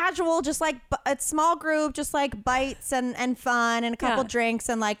 no, it's casual, just like a small group, just like bites and fun and a couple drinks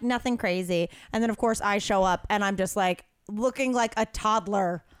and, like, nothing crazy. And then, of course, I show up, and I'm just, like, looking like a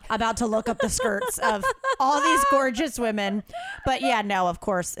toddler about to look up the skirts of all these gorgeous women. But, yeah, no, of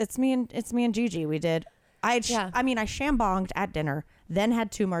course, it's me and Gigi. We did. I shambonged at dinner, then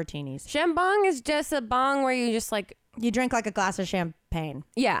had 2 martinis. Shambong is just a bong where you just like... You drink like a glass of champagne.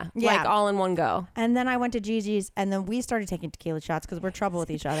 Yeah, like all in one go. And then I went to Gigi's, and then we started taking tequila shots because we're trouble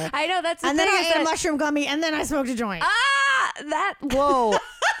with each other. I know, that's the thing. thing. And then I ate a mushroom gummy, and then I smoked a joint. Whoa.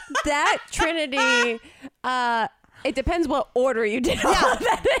 That Trinity... It depends what order you did. Yeah.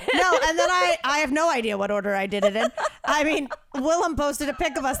 No, and then I have no idea what order I did it in. I mean, Willem posted a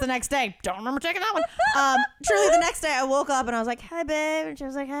pic of us the next day. Don't remember taking that one. Truly, the next day I woke up and I was like, "Hi, babe," and she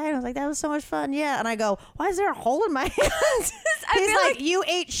was like, "Hi," and I was like, "That was so much fun." Yeah, and I go, "Why is there a hole in my hands?" He's like, "You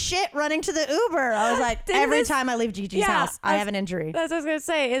ate shit running to the Uber." I was like, "Every time I leave Gigi's house, I have an injury." That's what I was gonna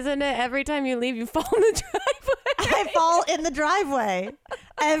say. Isn't it every time you leave, you fall in the driveway? I fall in the driveway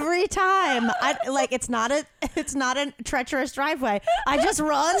every time. It's not a treacherous driveway. I just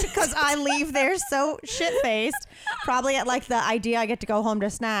run because I leave there so shit faced. Probably at like the idea I get to go home to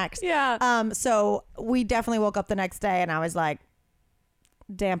snacks. Yeah. So we definitely woke up the next day and I was like,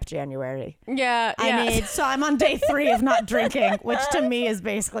 damp January. Yeah. I mean, so I'm on day 3 of not drinking, which to me is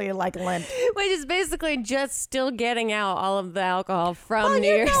basically like Lent. Which is basically just still getting out all of the alcohol from New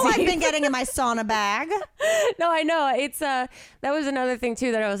Year's I've Eve. been getting in my sauna bag. No, I know. It's that was another thing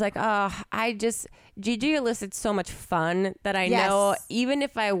too that I was like, Gigi elicits so much fun that I know even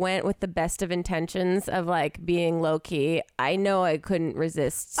if I went with the best of intentions of like being low key, I know I couldn't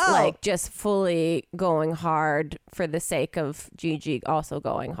resist like just fully going hard for the sake of Gigi also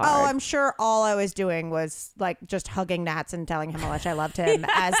going hard. Oh, I'm sure all I was doing was like just hugging Nats and telling him how much I loved him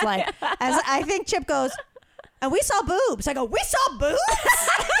as I think Chip goes, and we saw boobs. I go, we saw boobs?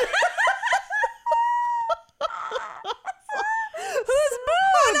 Who's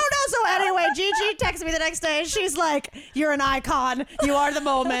boobs? I don't know. So anyway, Gigi texted me the next day and she's like, you're an icon. You are the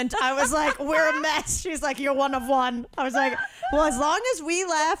moment. I was like, we're a mess. She's like, you're one of one. I was like, well, as long as we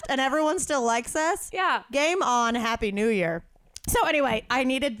left and everyone still likes us, game on. Happy New Year. So anyway, I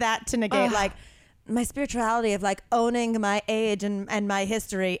needed that to negate like my spirituality of like owning my age and my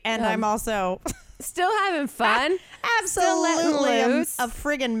history. And I'm also still having fun. Absolutely still letting loose. a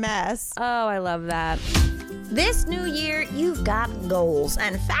friggin' mess. Oh, I love that. This new year, you've got goals,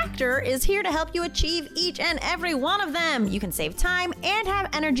 and Factor is here to help you achieve each and every one of them. You can save time and have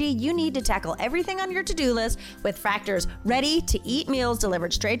energy you need to tackle everything on your to-do list with Factor's ready-to-eat meals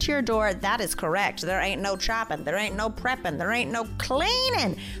delivered straight to your door. That is correct. There ain't no chopping, there ain't no prepping, there ain't no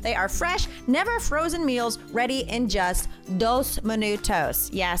cleaning. They are fresh, never frozen meals ready in just 2 minutos.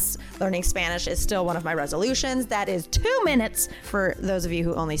 Yes, learning Spanish is still one of my resolutions. That is 2 minutes for those of you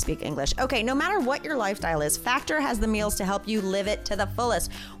who only speak English. Okay, no matter what your lifestyle is, Factor has the meals to help you live it to the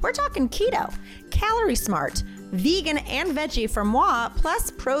fullest. We're talking keto, calorie smart, vegan and veggie for moi,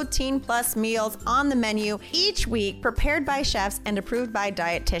 plus protein plus meals on the menu each week, prepared by chefs and approved by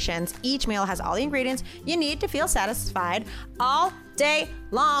dietitians. Each meal has all the ingredients you need to feel satisfied all day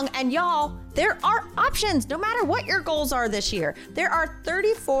long. And y'all, there are options no matter what your goals are this year. There are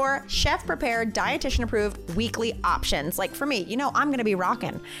 34 chef prepared, dietitian approved weekly options. Like for me, I'm going to be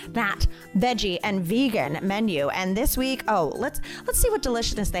rocking that veggie and vegan menu. And this week, let's see what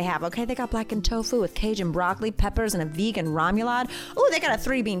deliciousness they have. Okay, they got blackened tofu with Cajun broccoli, peppers, and a vegan remoulade. Oh, they got a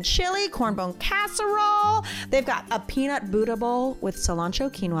 3-bean chili, corn bone casserole. They've got a peanut Buddha bowl with cilantro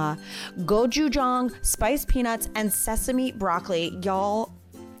quinoa, gochujang, spiced peanuts, and sesame broccoli. Y'all,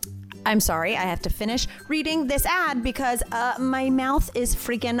 I'm sorry, I have to finish reading this ad because my mouth is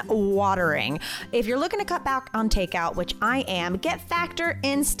freaking watering. If you're looking to cut back on takeout, which I am, get Factor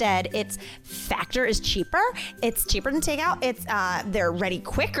instead. Factor is cheaper. It's cheaper than takeout. They're ready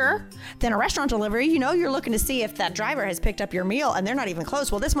quicker than a restaurant delivery. You're looking to see if that driver has picked up your meal and they're not even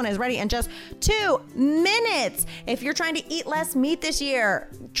close. Well, this one is ready in just 2 minutes. If you're trying to eat less meat this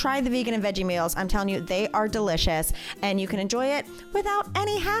year, try the vegan and veggie meals. I'm telling you, they are delicious and you can enjoy it without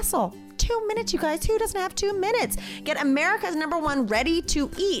any hassle. 2 minutes, you guys. Who doesn't have 2 minutes? Get America's #1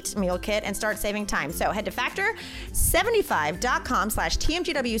 ready-to-eat meal kit and start saving time. So head to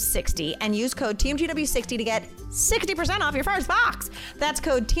factor75.com/TMGW60 and use code TMGW60 to get 60% off your first box. That's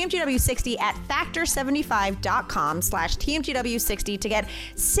code TMGW60 at factor75.com/TMGW60 to get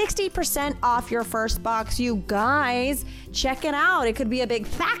 60% off your first box. You guys, check it out. It could be a big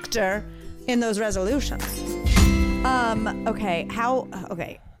factor in those resolutions.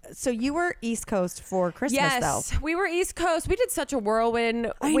 Okay. So you were East Coast for Christmas, though. Yes, we were East Coast. We did such a whirlwind.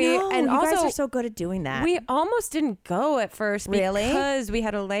 I know. And you guys are so good at doing that. We almost didn't go at first Really? because we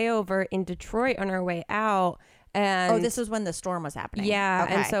had a layover in Detroit on our way out. And this was when the storm was happening. yeah,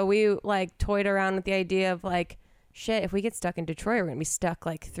 Okay. and so we toyed around with the idea of shit, if we get stuck in Detroit, we're gonna be stuck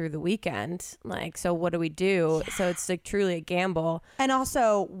through the weekend. So what do we do? Yeah. So it's truly a gamble. And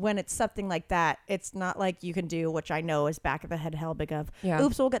also, when it's something like that, it's not like you can do, which I know is back of the head hell big of,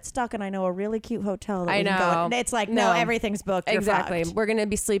 oops, we'll get stuck and I know a really cute hotel that we can go in. It's no, everything's booked. Exactly. We're going to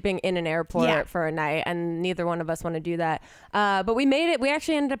be sleeping in an airport for a night and neither one of us want to do that. But we made it. We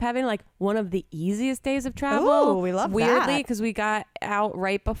actually ended up having one of the easiest days of travel. Ooh, we love that. Weirdly, because we got out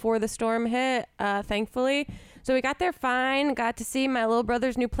right before the storm hit, thankfully. So we got there fine, got to see my little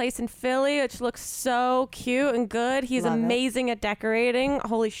brother's new place in Philly, which looks so cute and good. He's amazing at decorating.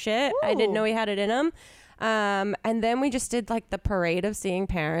 Holy shit. Ooh. I didn't know he had it in him. And then we just did the parade of seeing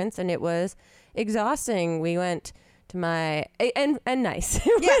parents and it was exhausting. We went to my, and nice.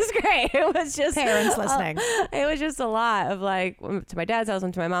 It was great. It was just. Parents listening. It was just a lot of to my dad's house,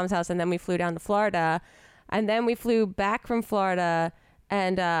 went to my mom's house, and then we flew down to Florida. And then we flew back from Florida.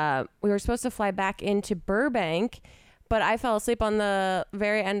 And we were supposed to fly back into Burbank, but I fell asleep on the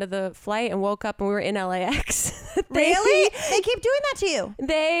very end of the flight and woke up and we were in LAX. Really? They keep doing that to you?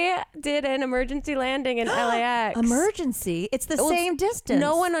 They did an emergency landing in LAX. Emergency? It's the same distance.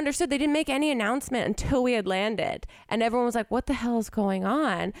 No one understood. They didn't make any announcement until we had landed. And everyone was like, what the hell is going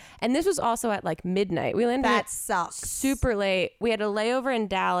on? And this was also at midnight. We landed That sucks. Super late. We had a layover in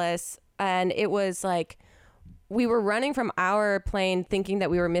Dallas and it was we were running from our plane thinking that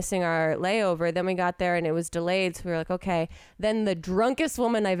we were missing our layover. Then we got there and it was delayed. So we were like, okay. Then the drunkest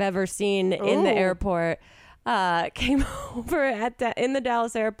woman I've ever seen in the airport came over in the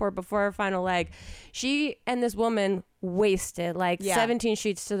Dallas airport before our final leg. She and this woman wasted 17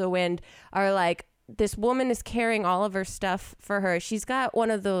 sheets to the wind are this woman is carrying all of her stuff for her. She's got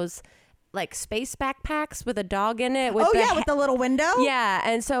one of those space backpacks with a dog in it. With the little window. Yeah,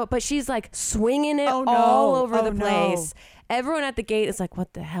 and so, but she's swinging it all over the place. Everyone at the gate is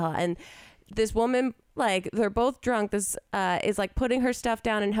what the hell? And this woman, they're both drunk. This is putting her stuff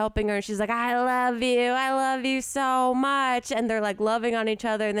down and helping her. And she's I love you so much. And they're loving on each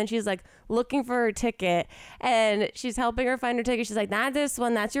other. And then she's looking for her ticket, and she's helping her find her ticket. She's not this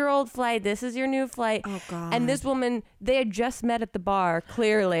one. That's your old flight. This is your new flight. Oh God. And this woman, they had just met at the bar,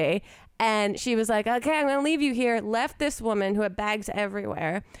 clearly. And she was like, okay, I'm going to leave you here. Left this woman who had bags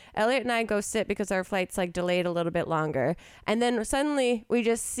everywhere. Elliot and I go sit because our flight's like delayed a little bit longer. And then suddenly we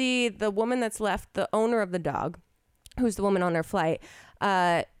just see the woman that's left, the owner of the dog, who's the woman on our flight.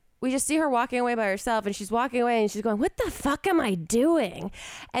 We just see her walking away by herself, and she's walking away and she's going, what the fuck am I doing?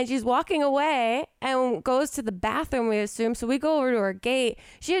 And she's walking away and goes to the bathroom, we assume. So we go over to her gate.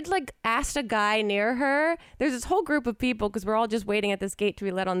 She had like asked a guy near her. There's this whole group of people because we're all just waiting at this gate to be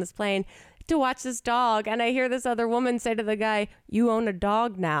let on this plane to watch this dog. And I hear this other woman say to the guy, you own a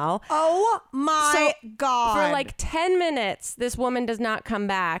dog now. Oh my God. For like 10 minutes, this woman does not come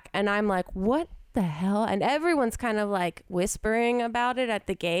back. And I'm like, what the hell? And everyone's kind of like whispering about it at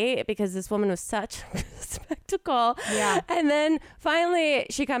the gate because this woman was such a spectacle. Yeah. And then finally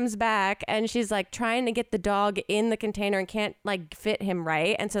she comes back and she's like trying to get the dog in the container and can't like fit him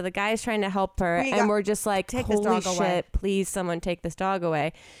right. And so the guy's trying to help her and we're just like, take holy this dog shit, away. please someone take this dog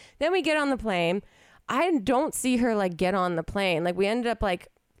away. Then we get on the plane. I don't see her like get on the plane. Like we ended up like,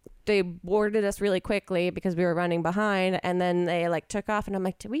 they boarded us really quickly because we were running behind, and then they like took off, and I'm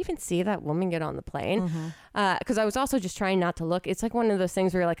like, did we even see that woman get on the plane? Because I was also just trying not to look. It's like one of those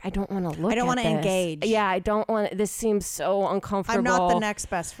things where you're like, I don't want to look. I don't want to engage. Yeah, I don't want. This seems so uncomfortable. I'm not the next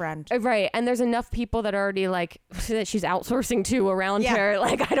best friend. Right, and there's enough people that are already like that she's outsourcing to around her.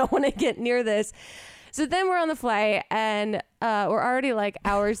 Like I don't want to get near this. So then we're on the flight, and we're already like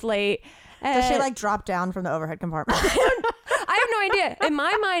hours late. Does she like drop down from the overhead compartment? I have no idea. In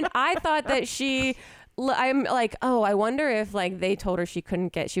my mind, I thought that I'm like, oh, I wonder if like they told her she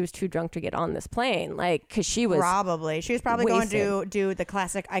was too drunk to get on this plane. Like, cause she was She was probably wasted. going to do the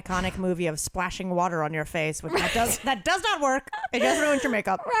classic iconic movie of splashing water on your face, which that does not work. It just ruins your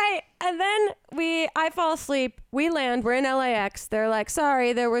makeup. Right. And then I fall asleep. We land. We're in LAX. They're like,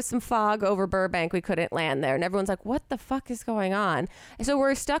 sorry, there was some fog over Burbank. We couldn't land there. And everyone's like, what the fuck is going on? And so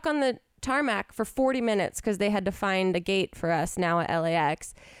we're stuck on the tarmac for 40 minutes because they had to find a gate for us now at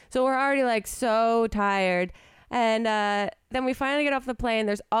LAX. So we're already like so tired. And then we finally get off the plane.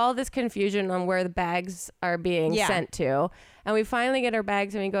 There's all this confusion on where the bags are being sent to. And we finally get our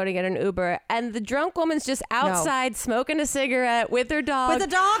bags and we go to get an Uber. And the drunk woman's just outside smoking a cigarette with her dog. With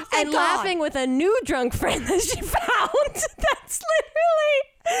a dog? Thank and God. laughing with a new drunk friend that she found. That's literally...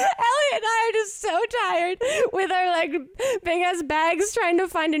 Elliot and I are just so tired with our like big ass bags trying to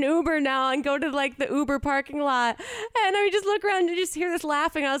find an Uber now and go to like the Uber parking lot. And we just look around and just hear this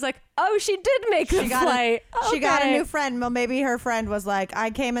laughing. I was like, oh, she did make the flight. She got a Okay. new friend. Well, maybe her friend was like, I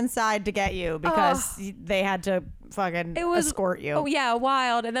came inside to get you because they had to fucking escort you. Oh, yeah,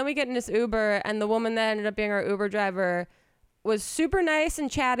 wild. And then we get in this Uber, and the woman that ended up being our Uber driver was super nice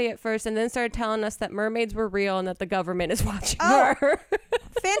and chatty at first, and then started telling us that mermaids were real and that the government is watching her.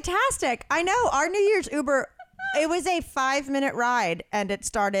 Fantastic. I know. Our New Year's Uber, it was a 5-minute ride, and it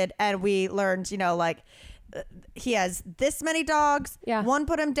started, and we learned, like, he has this many dogs. Yeah. One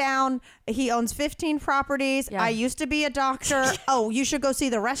put him down. He owns 15 properties. Yeah. I used to be a doctor. Oh, you should go see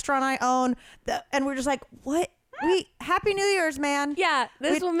the restaurant I own. And we're just like, what? Happy New Year's, man. Yeah,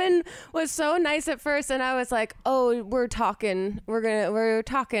 this woman was so nice at first, and I was like, "Oh, we're talking. We're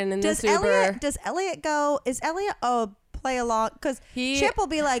talking in this Uber." Does Elliot go? Is Elliot play along? Because Chip will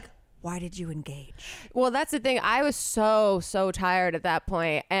be like, "Why did you engage?" Well, that's the thing. I was so tired at that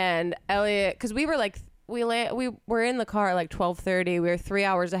point, and Elliot, because we were like, we were in the car at like 12:30. We were 3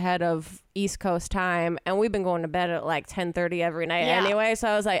 hours ahead of East Coast time, and we've been going to bed at like 10:30 every night anyway. So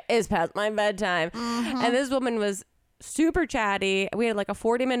I was like, it's past my bedtime. And this woman was super chatty. We had like a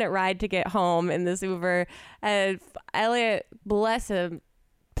 40-minute ride to get home in this Uber, and Elliot, bless him,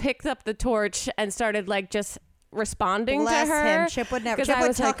 picked up the torch and started like just responding Bless to her. him. Chip would never. 'Cause Chip I would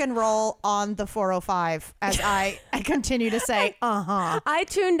was tuck like, and roll on the 405 as I continue to say, I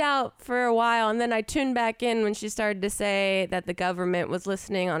tuned out for a while, and then I tuned back in when she started to say that the government was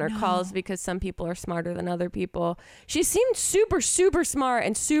listening on her calls because some people are smarter than other people. She seemed super smart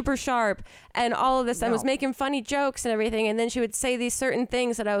and super sharp and all of this. I was making funny jokes and everything, and then she would say these certain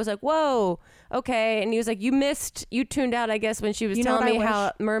things that I was like, whoa, okay. And he was like, you tuned out, I guess, when she was telling me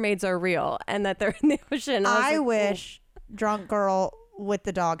how mermaids are real and that they're in the ocean. I like, wish drunk girl with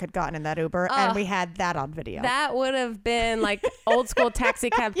the dog had gotten in that Uber and we had that on video. that would have been like old school taxi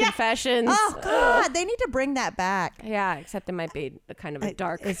cab confessions. Oh God, they need to bring that back. Yeah, except it might be kind of a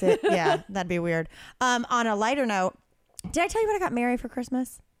dark. Is it? Yeah, that'd be weird. On a lighter note, did I tell you what I got married for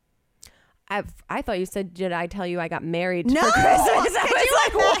Christmas? I thought you said, did I tell you I got married No! for Christmas? I Could was you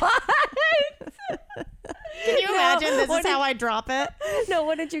like, what? Can you imagine this is how I drop it? No,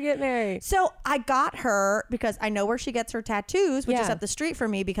 what did you get married? So I got her because I know where she gets her tattoos, which is Yeah. up the street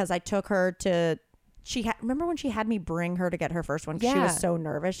from me because I took her to remember when she had me bring her to get her first one? She was so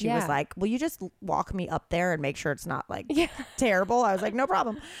nervous. She was like, will you just walk me up there and make sure it's not like terrible? I was like, no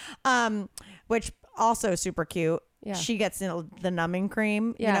problem. Which also super cute. Yeah. She gets the numbing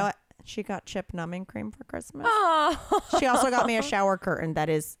cream. Yeah. You know what? She got Chip numbing cream for Christmas. Oh. She also got me a shower curtain that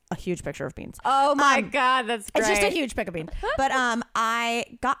is a huge picture of Beans. Oh my God, that's great. It's just a huge pic of Beans. But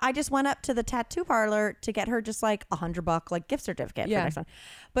I just went up to the tattoo parlor to get her just like $100 like gift certificate for next one.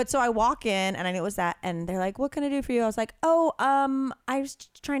 But so I walk in and I knew it was that, and they're like, "What can I do for you?" I was like, "Oh, I was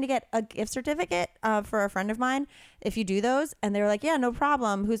trying to get a gift certificate for a friend of mine. If you do those," and they were like, "Yeah, no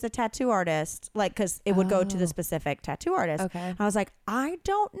problem. Who's the tattoo artist?" Like, because it would go to the specific tattoo artist. Okay. I was like, "I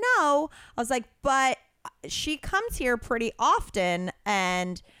don't know." I was like, "But she comes here pretty often,"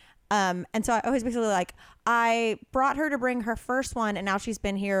 and so I was basically like, I brought her to bring her first one, and now she's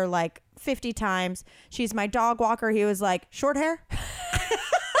been here like 50 times. She's my dog walker. He was like, "Short hair?"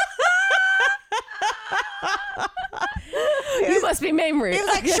 You must be Mamrie. He was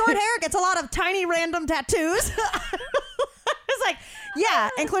like, "Short hair, gets a lot of tiny random tattoos." I was like, "Yeah,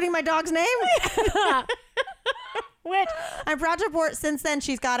 including my dog's name." Which I'm proud to report, since then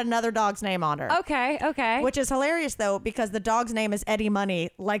she's got another dog's name on her. Okay. Which is hilarious though, because the dog's name is Eddie Money,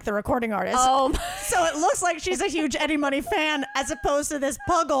 like the recording artist. Oh. So it looks like she's a huge Eddie Money fan, as opposed to this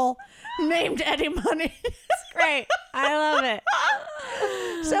puggle named Eddie Money. It's great. I love it.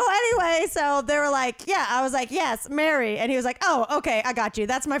 So anyway, so they were like, yeah, I was like, "Yes, Mary." And he was like, "Oh, okay, I got you.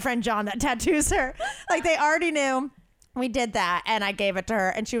 That's my friend John that tattoos her." Like, they already knew. We did that, and I gave it to her,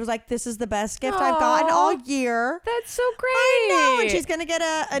 and she was like, "This is the best gift I've gotten all year." That's so great. I know, and she's gonna get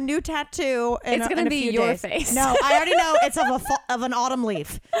a new tattoo. It's gonna be your days. face. No, I already know it's of an autumn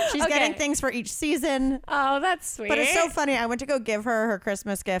leaf. She's getting things for each season. Oh, that's sweet. But it's so funny. I went to go give her her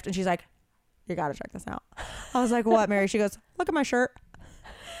Christmas gift, and she's like, "You gotta check this out." I was like, "What, Mary?" She goes, "Look at my shirt."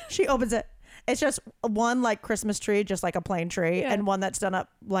 She opens it. It's just one like Christmas tree, just like a plain tree, and one that's done up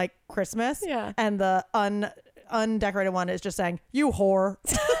like Christmas. Yeah. And the undecorated one is just saying, "You whore."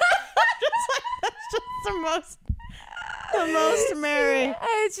 Just like, that's just the most Mary.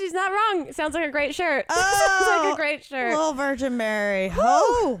 She's not wrong. Sounds like a great shirt. Oh, sounds like a great shirt. Little Virgin Mary. Woo.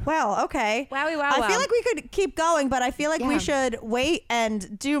 Oh, well, okay. Wowie, wow, I feel like we could keep going, but I feel like we should wait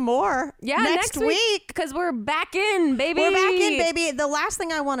and do more next week. Because we're back in, baby. We're back in, baby. The last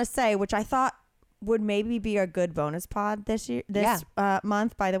thing I want to say, which I thought would maybe be a good bonus pod this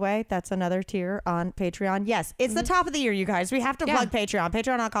month, by the way. That's another tier on Patreon. Yes, it's the top of the year, you guys. We have to plug Patreon.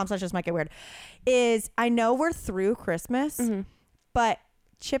 Patreon.com/JustMikeItWeird. I know we're through Christmas, but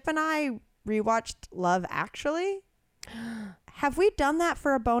Chip and I rewatched Love Actually. Have we done that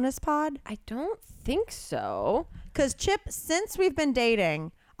for a bonus pod? I don't think so. Because Chip, since we've been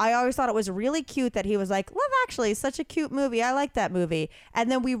dating, I always thought it was really cute that he was like, "Love Actually is such a cute movie. I like that movie."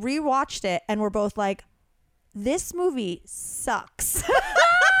 And then we rewatched it and we're both like, "This movie sucks."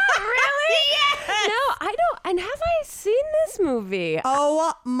 Really? Yes. No, I don't. And have I seen this movie?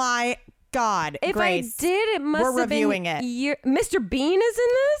 Oh my God. If Grace, I did, it must have been reviewing it. Mr. Bean is in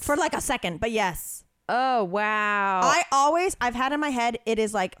this? For like a second, but yes. Oh, wow. I've had in my head, it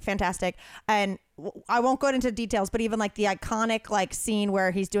is like fantastic. And I won't go into details, but even like the iconic like scene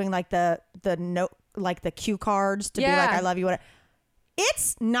where he's doing like the note, like the cue cards to be like, "I love you." Whatever.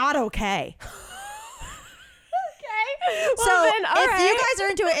 It's not okay. Well, so then, if you guys are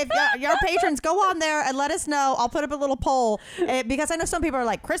into it, if your patrons, go on there and let us know. I'll put up a little poll because I know some people are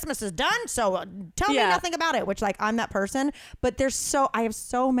like, "Christmas is done, so tell me nothing about it," which like I'm that person, but I have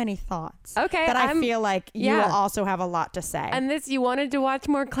so many thoughts that I feel like you will also have a lot to say. And you wanted to watch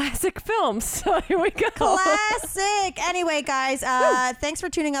more classic films, so here we go. Classic. Anyway, guys, thanks for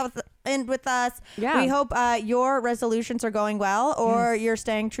tuning in with us. We hope your resolutions are going well, or you're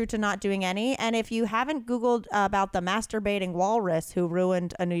staying true to not doing any. And if you haven't Googled about the masturbating walrus who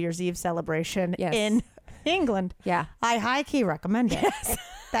ruined a New Year's Eve celebration in England, I high key recommend it.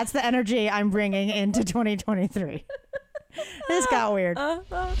 That's the energy I'm bringing into 2023. This got weird.